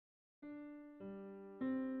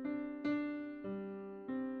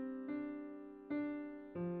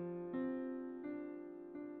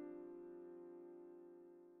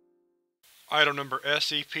Item Number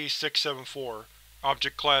SCP-674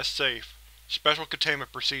 Object Class Safe. Special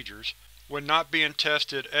Containment Procedures. When not being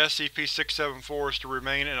tested, SCP-674 is to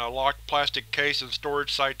remain in a locked plastic case in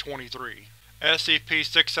Storage Site-23.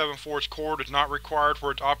 SCP-674's cord is not required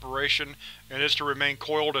for its operation and is to remain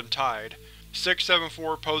coiled and tied.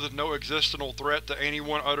 674 poses no existential threat to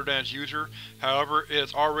anyone other than its user, however it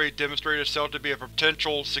has already demonstrated itself to be a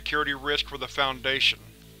potential security risk for the Foundation.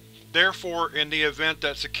 Therefore, in the event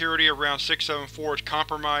that security around 674 is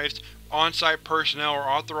compromised, on-site personnel are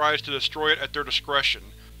authorized to destroy it at their discretion.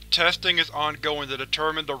 Testing is ongoing to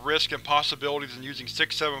determine the risks and possibilities in using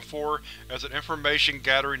 674 as an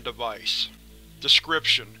information-gathering device.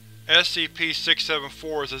 Description: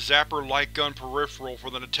 SCP-674 is a Zapper light gun peripheral for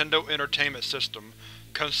the Nintendo Entertainment System,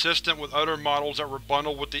 consistent with other models that were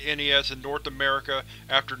bundled with the NES in North America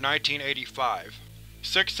after 1985.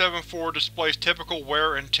 674 displays typical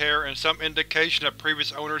wear and tear and some indication that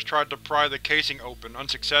previous owners tried to pry the casing open,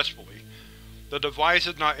 unsuccessfully. The device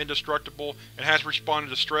is not indestructible and has responded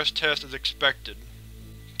to stress tests as expected.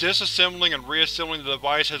 Disassembling and reassembling the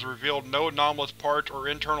device has revealed no anomalous parts or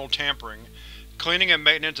internal tampering. Cleaning and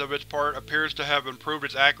maintenance of its part appears to have improved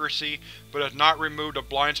its accuracy, but has not removed a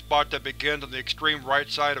blind spot that begins on the extreme right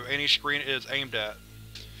side of any screen it is aimed at.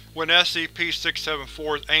 When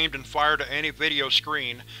SCP-674 is aimed and fired at any video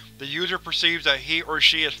screen, the user perceives that he or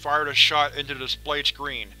she has fired a shot into the displayed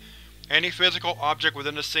screen. Any physical object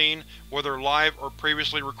within the scene, whether live or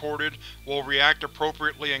previously recorded, will react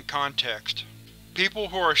appropriately in context. People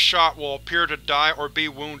who are shot will appear to die or be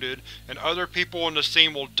wounded, and other people in the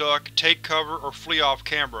scene will duck, take cover, or flee off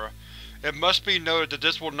camera. It must be noted that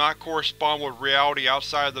this will not correspond with reality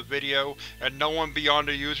outside of the video, and no one beyond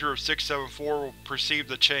the user of 674 will perceive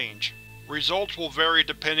the change. Results will vary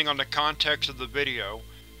depending on the context of the video.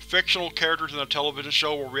 Fictional characters in the television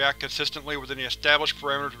show will react consistently within the established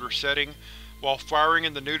parameters of their setting, while firing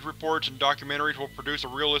in the news reports and documentaries will produce a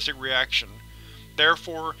realistic reaction.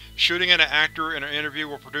 Therefore, shooting at an actor in an interview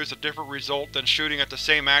will produce a different result than shooting at the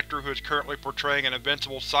same actor who is currently portraying an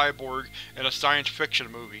invincible cyborg in a science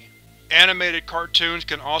fiction movie. Animated cartoons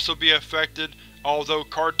can also be affected, although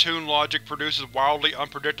cartoon logic produces wildly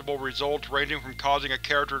unpredictable results ranging from causing a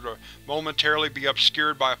character to momentarily be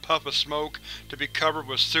obscured by a puff of smoke to be covered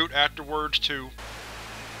with soot afterwards to…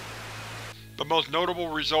 The most notable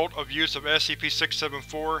result of use of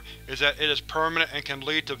SCP-674 is that it is permanent and can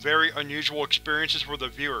lead to very unusual experiences for the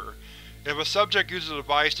viewer. If a subject uses a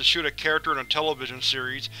device to shoot a character in a television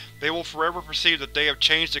series, they will forever perceive that they have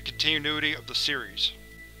changed the continuity of the series.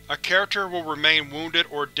 A character will remain wounded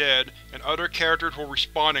or dead, and other characters will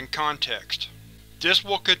respond in context. This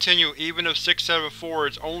will continue even if 674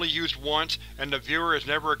 is only used once and the viewer is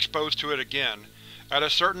never exposed to it again. At a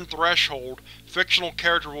certain threshold, fictional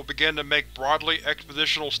characters will begin to make broadly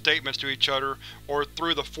expositional statements to each other or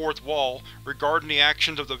through the fourth wall regarding the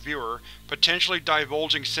actions of the viewer, potentially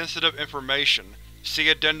divulging sensitive information. See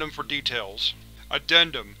Addendum for details.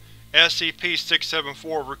 Addendum: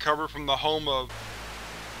 SCP-674 recovered from the home of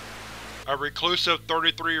a reclusive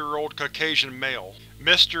 33-year-old Caucasian male.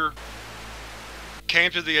 Mr.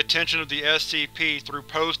 came to the attention of the SCP through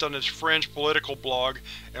posts on his fringe political blog,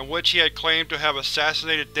 in which he had claimed to have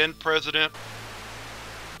assassinated then-President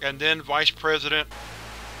and then-Vice President,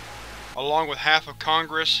 along with half of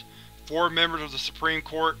Congress, 4 members of the Supreme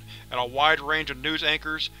Court, and a wide range of news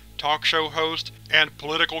anchors, talk show hosts, and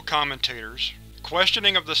political commentators.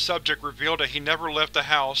 Questioning of the subject revealed that he never left the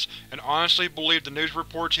house, and honestly believed the news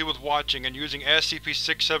reports he was watching and using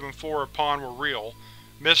SCP-674 upon were real.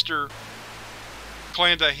 Mr.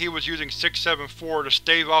 claimed that he was using 674 to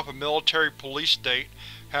stave off a military police state,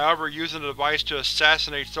 however using the device to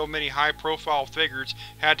assassinate so many high-profile figures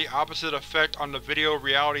had the opposite effect on the video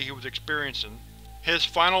reality he was experiencing. His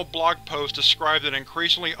final blog post described an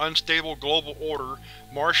increasingly unstable global order,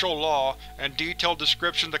 martial law, and detailed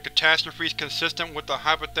descriptions of catastrophes consistent with the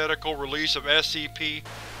hypothetical release of SCP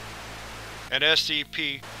and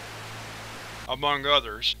SCP, among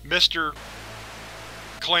others. Mr.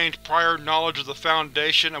 claimed prior knowledge of the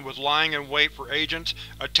Foundation and was lying in wait for agents,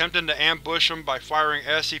 attempting to ambush them by firing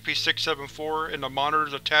SCP-674 into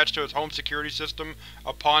monitors attached to his home security system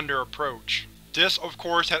upon their approach. This, of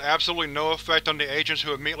course, had absolutely no effect on the agents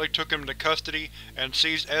who immediately took him into custody and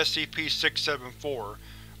seized SCP-674.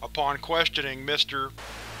 Upon questioning, Mr.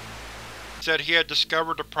 said he had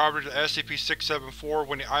discovered the properties of SCP-674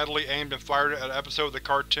 when he idly aimed and fired it at an episode of the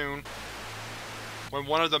cartoon, when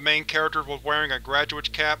one of the main characters was wearing a graduate's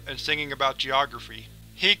cap and singing about geography.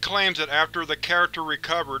 He claims that after the character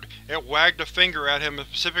recovered, it wagged a finger at him and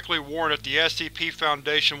specifically warned that the SCP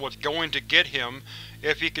Foundation was going to get him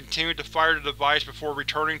if he continued to fire the device before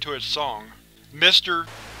returning to its song. Mr.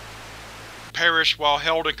 perished while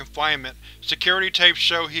held in confinement. Security tapes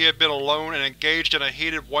show he had been alone and engaged in a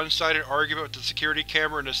heated one-sided argument with the security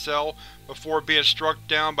camera in the cell before being struck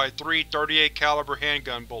down by 3 .38 caliber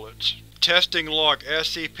handgun bullets. Testing Log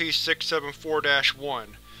SCP-674-1.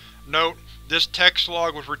 Note: this text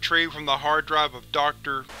log was retrieved from the hard drive of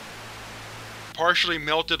Dr. partially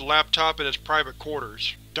melted laptop in his private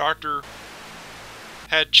quarters. Dr.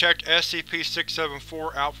 had checked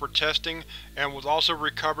SCP-674 out for testing and was also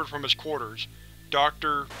recovered from his quarters.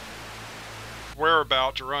 Dr.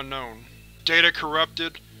 whereabouts are unknown. Data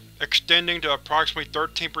corrupted, extending to approximately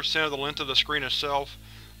 13% of the length of the screen itself.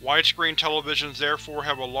 Widescreen televisions therefore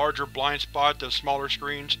have a larger blind spot than smaller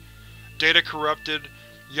screens. Data corrupted,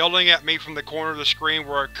 yelling at me from the corner of the screen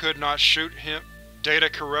where I could not shoot him. Data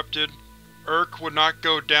corrupted. Urk would not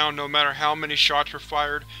go down no matter how many shots were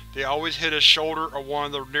fired. They always hit his shoulder or one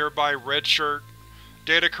of the nearby red shirt.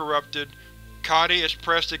 Data corrupted. Cotty is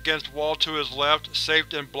pressed against wall to his left,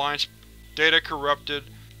 safe in blind spot. Data corrupted.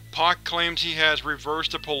 Pock claims he has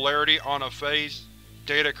reversed the polarity on a phase.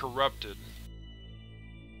 Data corrupted.